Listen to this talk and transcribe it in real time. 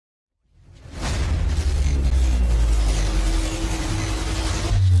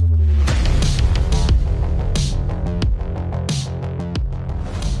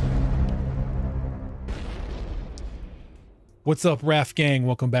What's up, Raf gang?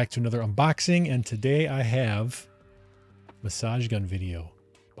 Welcome back to another unboxing, and today I have massage gun video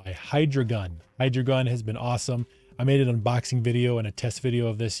by Hydragun. Hydragun has been awesome. I made an unboxing video and a test video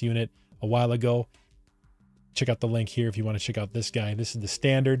of this unit a while ago. Check out the link here if you want to check out this guy. This is the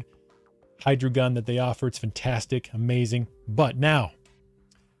standard Hydragun that they offer. It's fantastic, amazing. But now,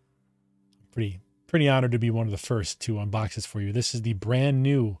 pretty honored to be one of the first to unbox this for you. This is the brand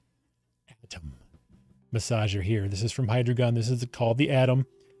new Atom massager here. This is from Hydragun. This is called the Atom,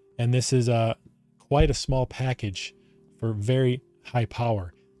 and this is quite a small package for very high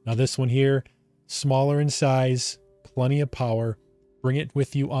power. Now this one here, smaller in size, plenty of power. Bring it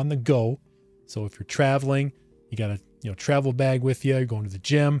with you on the go. So if you're traveling, you got a travel bag with you, you're going to the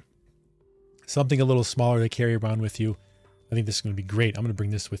gym, something a little smaller to carry around with you. I think this is going to be great. I'm going to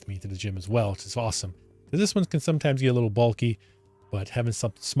bring this with me to the gym as well, which is awesome. Because this one can sometimes get a little bulky, but having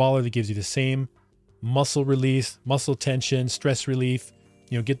something smaller that gives you the same muscle release, muscle tension, stress relief,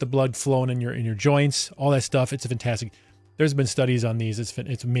 get the blood flowing in your joints, all that stuff. It's fantastic. There's been studies on these.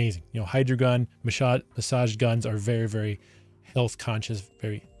 It's amazing. Hydragun massage guns are very, very health conscious,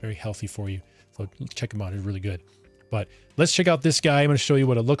 very, very healthy for you. So check them out. It's really good. But let's check out this guy. I'm going to show you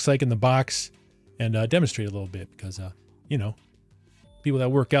what it looks like in the box and demonstrate a little bit because, people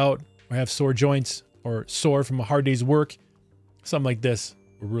that work out or have sore joints or sore from a hard day's work, something like this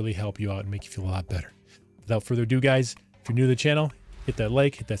will really help you out and make you feel a lot better. Without further ado, guys, if you're new to the channel, hit that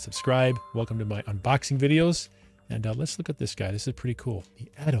like, hit that subscribe. Welcome to my unboxing videos. And let's look at this guy. This is pretty cool. The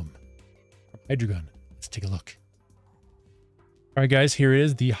Atom from Hydragun. Let's take a look. All right, guys, here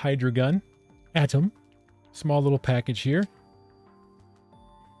is the Hydragun Atom. Small little package here.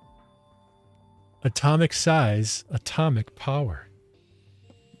 Atomic size, atomic power.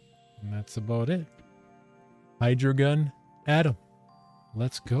 And that's about it. Hydragun Atom.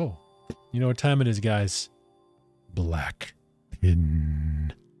 Let's go. You know what time it is, guys? Black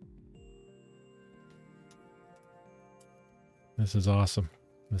pin. This is awesome.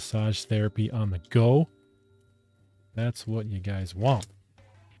 Massage therapy on the go. That's what you guys want.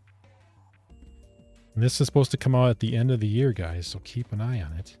 And this is supposed to come out at the end of the year, guys, so keep an eye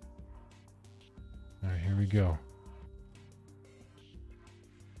on it. All right, here we go.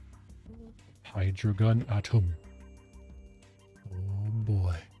 Hydragun Atom. Oh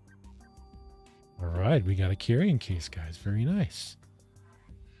boy. All right, we got a carrying case, guys. Very nice.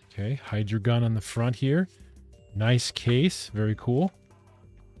 Okay, Hydragun on the front here. Nice case. Very cool.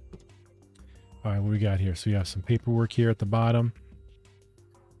 All right, what we got here? So we have some paperwork here at the bottom.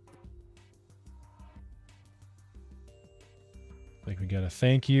 Like we got a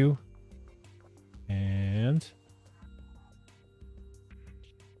thank you. And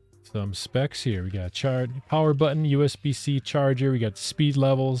some specs here. We got a power button, USB-C charger. We got speed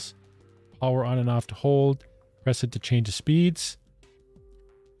levels, power on and off to hold. Press it to change the speeds.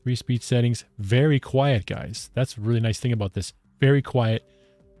 3-speed settings. Very quiet, guys. That's a really nice thing about this. Very quiet.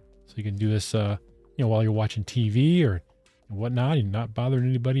 So you can do this, while you're watching TV or whatnot and not bothering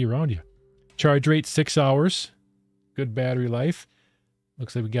anybody around you. Charge rate 6 hours. Good battery life.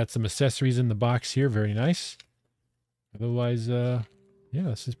 Looks like we got some accessories in the box here. Very nice. Otherwise, yeah,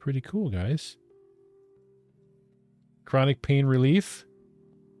 this is pretty cool, guys. Chronic pain relief.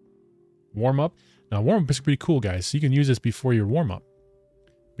 Warm up. Now, warm up is pretty cool, guys. So you can use this before your warm up.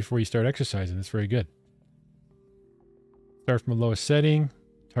 Before you start exercising. It's very good. Start from the lowest setting.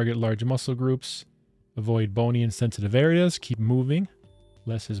 Target large muscle groups. Avoid bony and sensitive areas. Keep moving.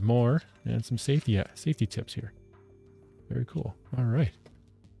 Less is more. And some safety tips here. Very cool. All right.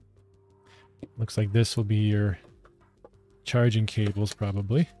 Looks like this will be your charging cables,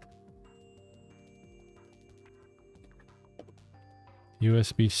 probably.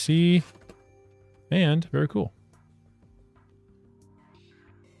 USB-C. And very cool.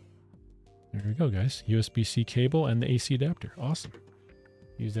 There we go, guys. USB-C cable and the AC adapter. Awesome.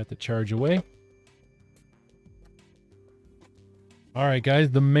 Use that to charge away. All right, guys,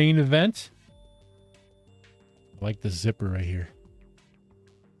 the main event. I like the zipper right here.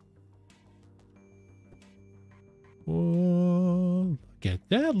 Whoa, look at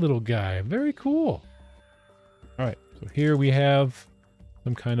that little guy. Very cool. All right, so here we have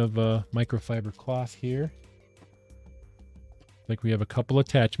some kind of microfiber cloth here. Like we have a couple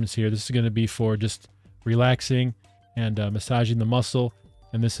attachments here. This is going to be for just relaxing and massaging the muscle,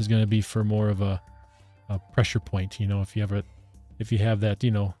 and this is going to be for more of a pressure point. If you have that,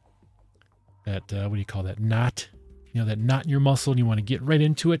 that what do you call that, knot? That knot in your muscle, and you want to get right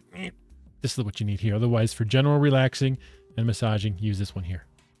into it. This is what you need here. Otherwise, for general relaxing and massaging, use this one here.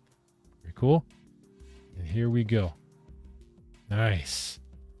 Very cool. And here we go. Nice.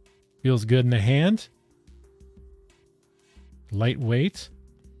 Feels good in the hand. lightweight.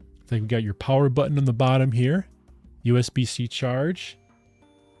 So you've got your power button on the bottom here. USB-C charge.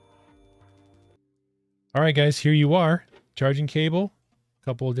 All right, guys, here you are. Charging cable. A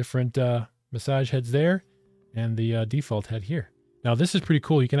couple of different massage heads there. And the default head here. Now, this is pretty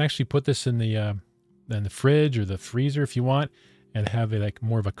cool. You can actually put this in the fridge or the freezer if you want, and have like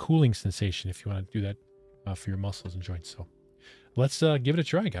more of a cooling sensation if you want to do that for your muscles and joints. So let's give it a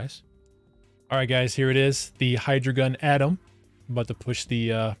try, guys. All right, guys, here it is, the Hydragun Atom. I'm about to push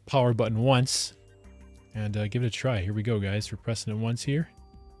the power button once and give it a try. Here we go, guys. We're pressing it once here.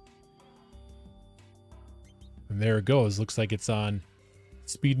 And there it goes. Looks like it's on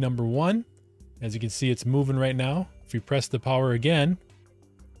speed number 1. As you can see, it's moving right now. If you press the power again,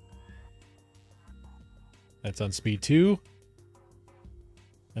 that's on speed 2.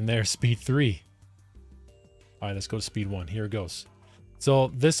 And there's speed 3. All right, let's go to speed 1. Here it goes.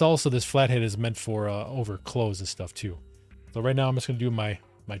 So this flathead is meant for over clothes and stuff too. So right now I'm just going to do my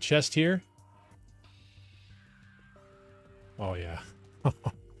chest here. Oh yeah.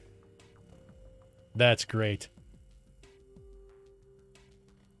 That's great.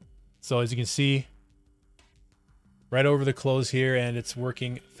 So as you can see, right over the clothes here, and it's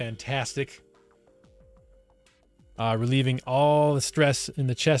working fantastic. Relieving all the stress in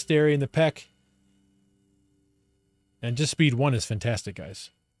the chest area and the pec. And just speed 1 is fantastic,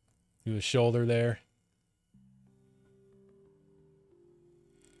 guys. Do the shoulder there.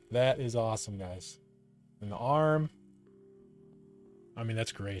 That is awesome, guys. And the arm. I mean,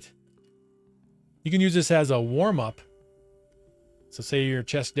 that's great. You can use this as a warm-up. So say your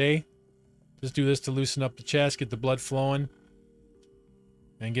chest day. Just do this to loosen up the chest, get the blood flowing,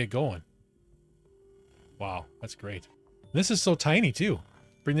 and get going. Wow, that's great. This is so tiny, too.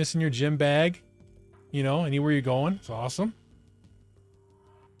 Bring this in your gym bag. You know, anywhere you're going. It's awesome.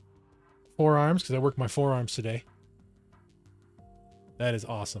 Forearms, because I work my forearms today. That is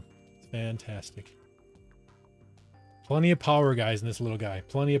awesome. It's fantastic. Plenty of power, guys, in this little guy.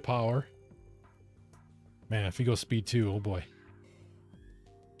 Plenty of power. Man, if you go speed 2, oh boy.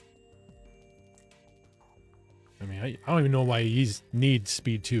 I mean, I don't even know why he needs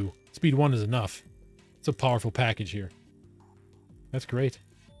speed 2. Speed 1 is enough. It's a powerful package here. That's great.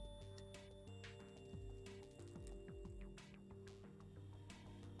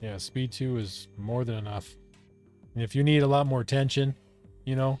 Yeah, speed 2 is more than enough. And if you need a lot more tension,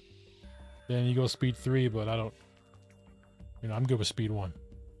 you know, then you go speed 3, but I don't, you know, I'm good with speed 1.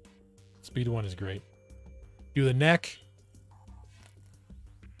 Speed 1 is great. Do the neck.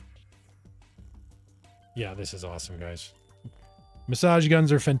 Yeah, this is awesome, guys. Massage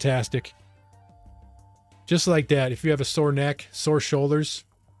guns are fantastic. Just like that, if you have a sore neck, sore shoulders,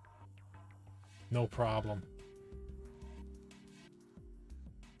 no problem.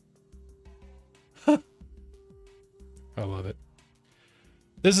 I love it.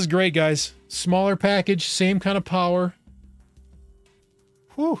 This is great, guys. Smaller package, same kind of power.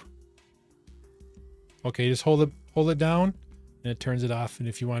 Whew. Okay, just hold it down, and it turns it off. And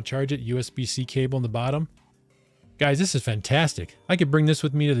if you want to charge it, USB-C cable in the bottom. Guys, this is fantastic. I could bring this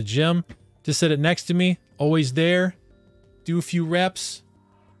with me to the gym. Just set it next to me, always there. Do a few reps.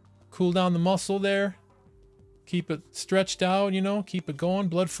 Cool down the muscle there. Keep it stretched out, you know, keep it going,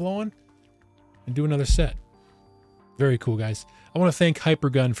 blood flowing. And do another set. Very cool, guys. I want to thank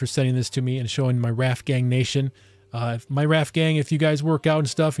Hydragun for sending this to me and showing my Rafgang Nation. My Rafgang, if you guys work out and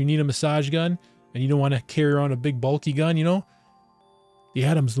stuff, you need a massage gun, and you don't want to carry around a big bulky gun, you know, the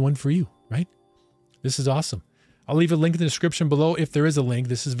Atom's the one for you, right? This is awesome. I'll leave a link in the description below if there is a link.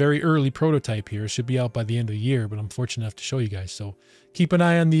 This is very early prototype here. It should be out by the end of the year, but I'm fortunate enough to show you guys. So keep an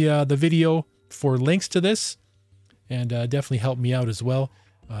eye on the video for links to this, and definitely help me out as well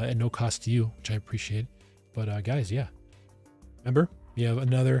at no cost to you, which I appreciate. But guys, yeah. Remember, you have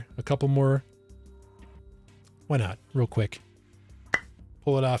a couple more. Why not? Real quick.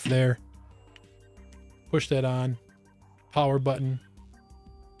 Pull it off there. Push that on. Power button.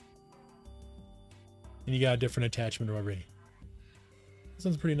 And you got a different attachment already. This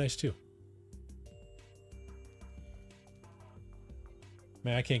one's pretty nice too.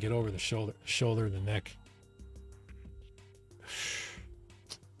 Man, I can't get over the shoulder, the neck.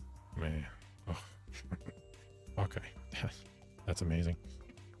 Man. Oh. Okay. That's amazing.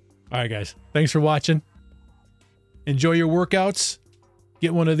 All right, guys. Thanks for watching. Enjoy your workouts.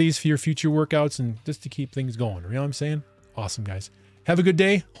 Get one of these for your future workouts and just to keep things going. You know what I'm saying? Awesome, guys. Have a good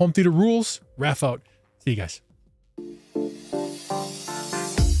day. Home theater rules. Raf out. See you guys.